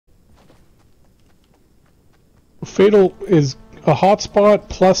Fatal is a hotspot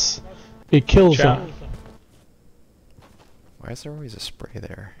plus a kill zone. Why is there always a spray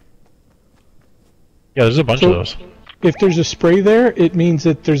there? Yeah, there's a bunch of those. If there's a spray there, it means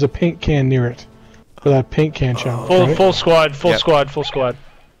that there's a paint can near it. For that paint can challenge. Full squad, full squad.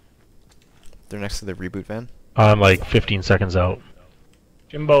 They're next to the reboot van. I'm like 15 seconds out.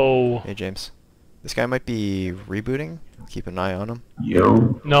 Jimbo. Hey James, this guy might be rebooting. Keep an eye on him.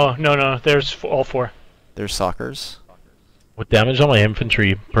 Yo. No. There's all 4. There's Sockers. With damage on my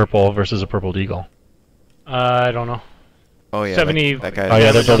infantry, purple versus a purple deagle. I don't know. Oh yeah, 70. that guy. Oh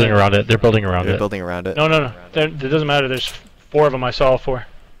yeah, they're building around it. They're building around They're it. building around it. No. It doesn't matter. There's 4 of them. I saw all 4.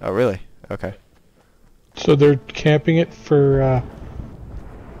 Oh really? Okay. So they're camping it for.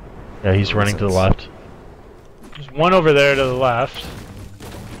 Yeah, he's running to the left. There's one over there to the left.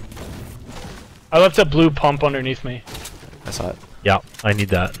 I left a blue pump underneath me. I saw it. Yeah, I need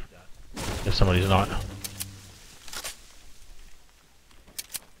that. If somebody's not.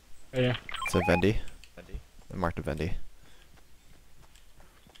 Right here. It's a Vendy. I marked a Vendy.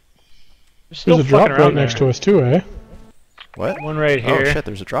 Still There's a drop fucking right around next there. to us too, eh? What? One right here. Oh shit,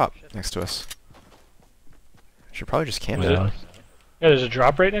 there's a drop next to us. Should probably just camp it. Yeah. Yeah, there's a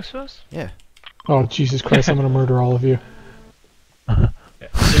drop right next to us. Yeah. Oh Jesus Christ! I'm gonna murder all of you. So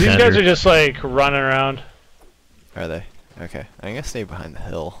these guys are just like running around. Are they? Okay. I'm gonna stay behind the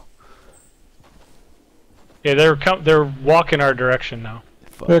hill. Yeah, they're walking our direction now.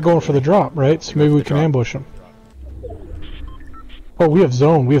 Fuck. They're going for the drop, right? So maybe we can ambush them. Oh, we have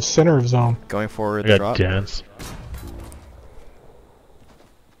zone. We have center of zone. Going forward. I The got drop. dance.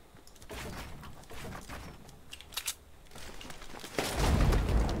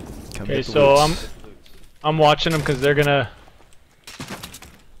 Come Okay, get the so loots. I'm watching them because they're gonna.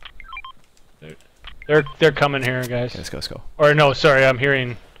 They're coming here, guys. Okay, let's go. Or no, sorry, I'm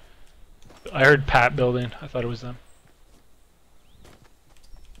hearing. I heard Pat building. I thought it was them.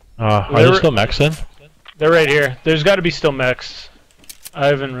 Are there still mechs in? They're right here. There's got to be still mechs. I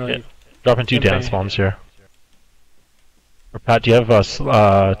haven't really. Yeah. Dropping 2 Okay. dance bombs here. Or Pat, do you have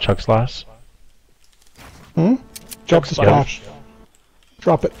chug slash? Drop the splash.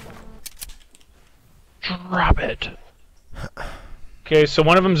 Drop it. Drop it. Okay, so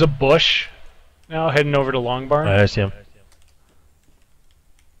one of them's a bush. Now heading over to Long Barn. I see him.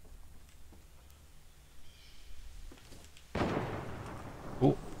 Ooh.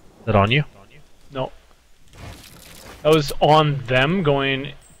 Is that on you? No. That was on them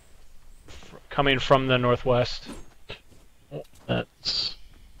coming from the northwest. That's...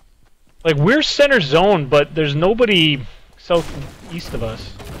 Like, we're center zone, but there's nobody southeast of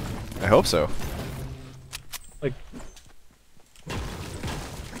us. I hope so. Like...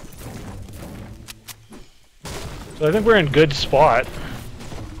 So I think we're in good spot.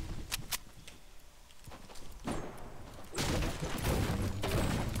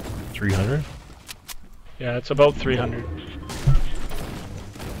 $300? Yeah, it's about 300.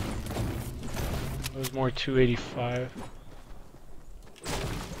 It was more 285.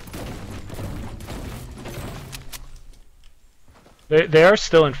 They are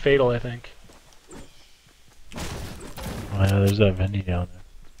still in Fatal, I think. Oh yeah, there's that Vendy down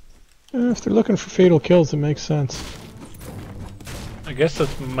there. If they're looking for fatal kills, it makes sense. I guess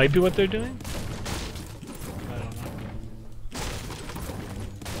that might be what they're doing. I don't know.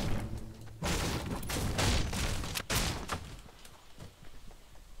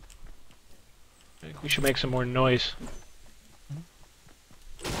 I think we should make some more noise.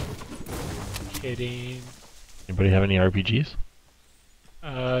 Kidding. Anybody have any RPGs?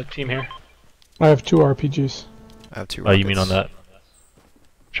 Team here. I have 2 RPGs. I have 2 Oh, you mean rockets. on that?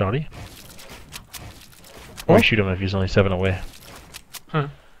 Shoddy? What? Or we shoot him if he's only 7 away. Huh.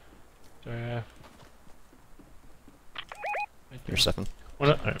 You're 7.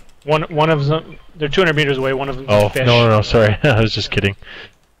 One of them. They're 200 meters away. One of them. Oh, fish. no, sorry. I was just kidding.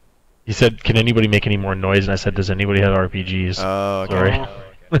 He said, can anybody make any more noise? And I said, does anybody have RPGs? Oh, okay.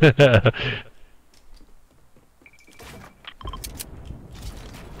 Sorry.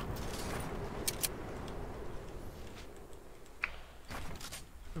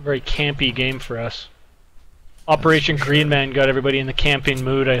 Very campy game for us. Operation Green Man got everybody in the camping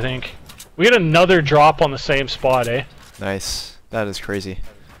mood, I think. We got another drop on the same spot, eh? Nice. That is crazy.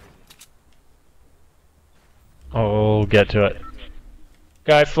 Oh, get to it.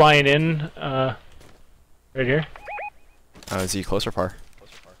 Guy flying in, right here. Is he close or far?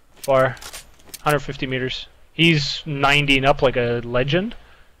 Far. 150 meters. He's 90ing up like a legend.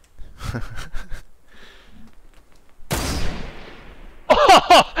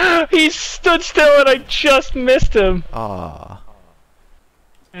 Oh, he stood still and I just missed him. Ah.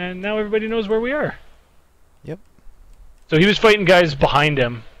 And now everybody knows where we are. Yep. So he was fighting guys behind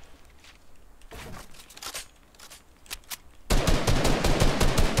him.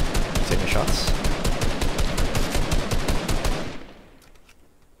 Taking shots.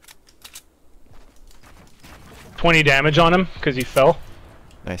 $20 damage on him because he fell.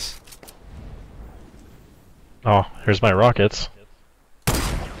 Nice. Oh, here's my rockets.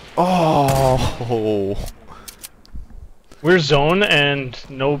 Oh. We're zone and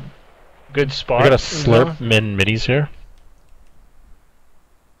no good spot. I got a in slurp zone. min minis here.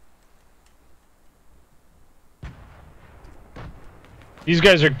 These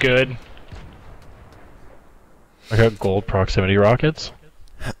guys are good. I got gold proximity rockets.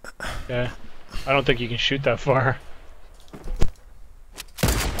 Okay. I don't think you can shoot that far.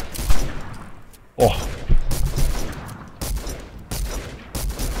 Oh.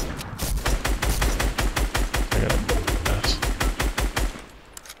 I got this.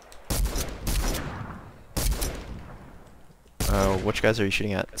 Which guys are you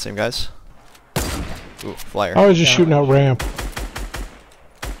shooting at? Same guys? Ooh, flyer. I was just shooting out ramp.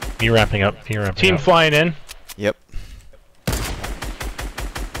 Me ramping up. Me ramping Team up. flying in. Yep.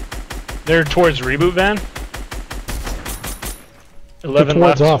 They're towards reboot van. They're 11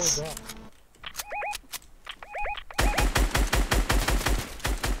 towards left. us.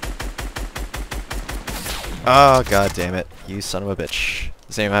 Oh, god damn it. You son of a bitch.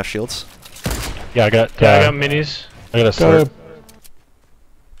 Does anyone have shields? Yeah, I got. Yeah, I got minis. I got a Got slurp.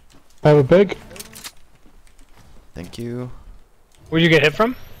 I have a big. Thank you. Where'd you get hit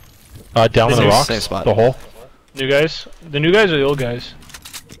from? Down in the Same- rocks. same spot. The hole. New guys? The new guys or the old guys?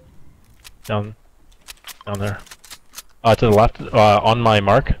 Down there. To the left. On my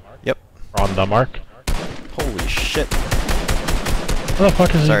mark. Yep. Or on the mark. Holy shit. What the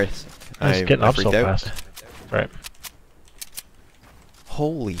fuck is Sorry. he? He's getting up so freaked out. fast. Right.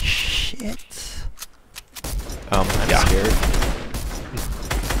 Holy shit. I'm Yeah. scared.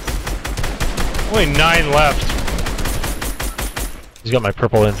 Only 9 left. He's got my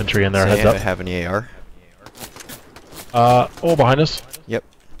purple infantry in there. Does Heads anyone up. have any AR? Oh, behind us. Yep.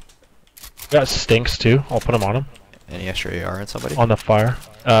 Got stinks too. I'll put him on him. Any extra AR on somebody? On the fire.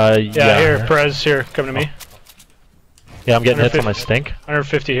 Yeah, Yeah. here, Perez, here, come to me. Yeah, I'm getting hits on my 150. stink.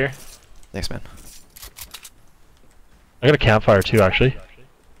 150 here. Thanks, man. I got a campfire too, actually.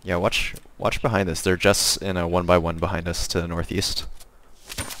 Yeah, watch behind us. They're just in a 1x1 behind us to the northeast.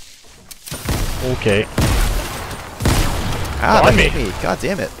 Okay. Ah, On that me. hit me. God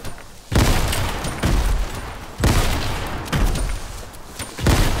damn it.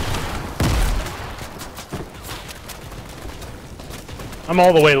 I'm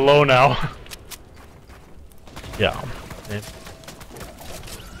all the way low now. Yeah.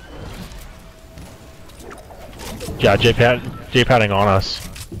 Yeah, J-padding on us.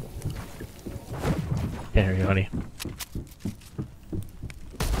 Can't hear you, honey.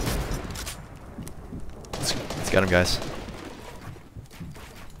 Let's get him, guys.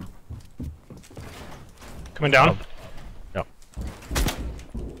 Coming down. Yep.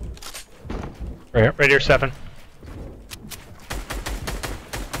 Right here. Right here, 7.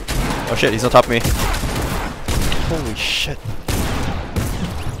 Oh shit, he's on top of me. Holy shit.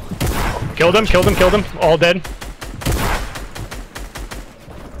 Killed him, killed him, killed him. All dead.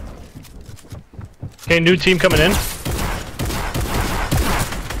 Okay, new team coming in.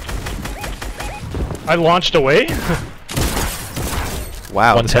 I launched away.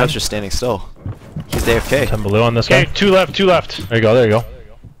 Wow, this 110. guy's just standing still. He's AFK. 10 blue on this Okay, guy. 2 left, 2 left. There you go, there you go.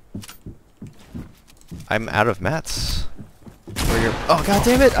 I'm out of mats. Where you're... Oh god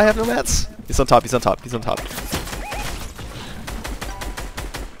damn it, I have no mats. He's on top, he's on top, he's on top.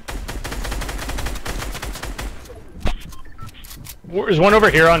 There's one over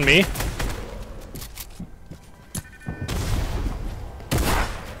here on me.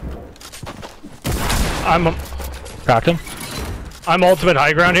 Cracked him. I'm ultimate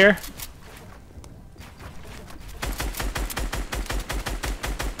high ground here.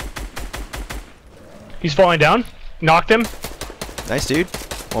 He's falling down. Knocked him. Nice, dude.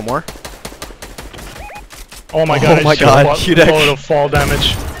 One more. Oh my Oh god, my I just god, took Hudek. a load of fall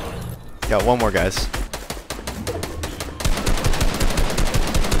damage. Got one more, guys.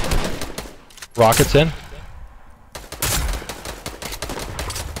 Rockets in.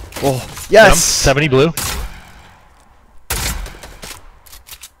 Oh, Hit him. yes! 70 blue.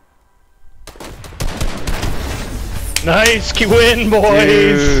 Nice win, boys!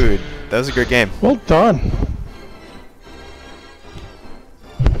 Dude, that was a good game. Well done.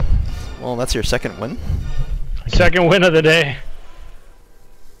 Well, that's your second win Second win of the day.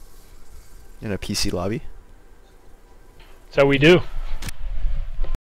 in a PC lobby. That's how we do.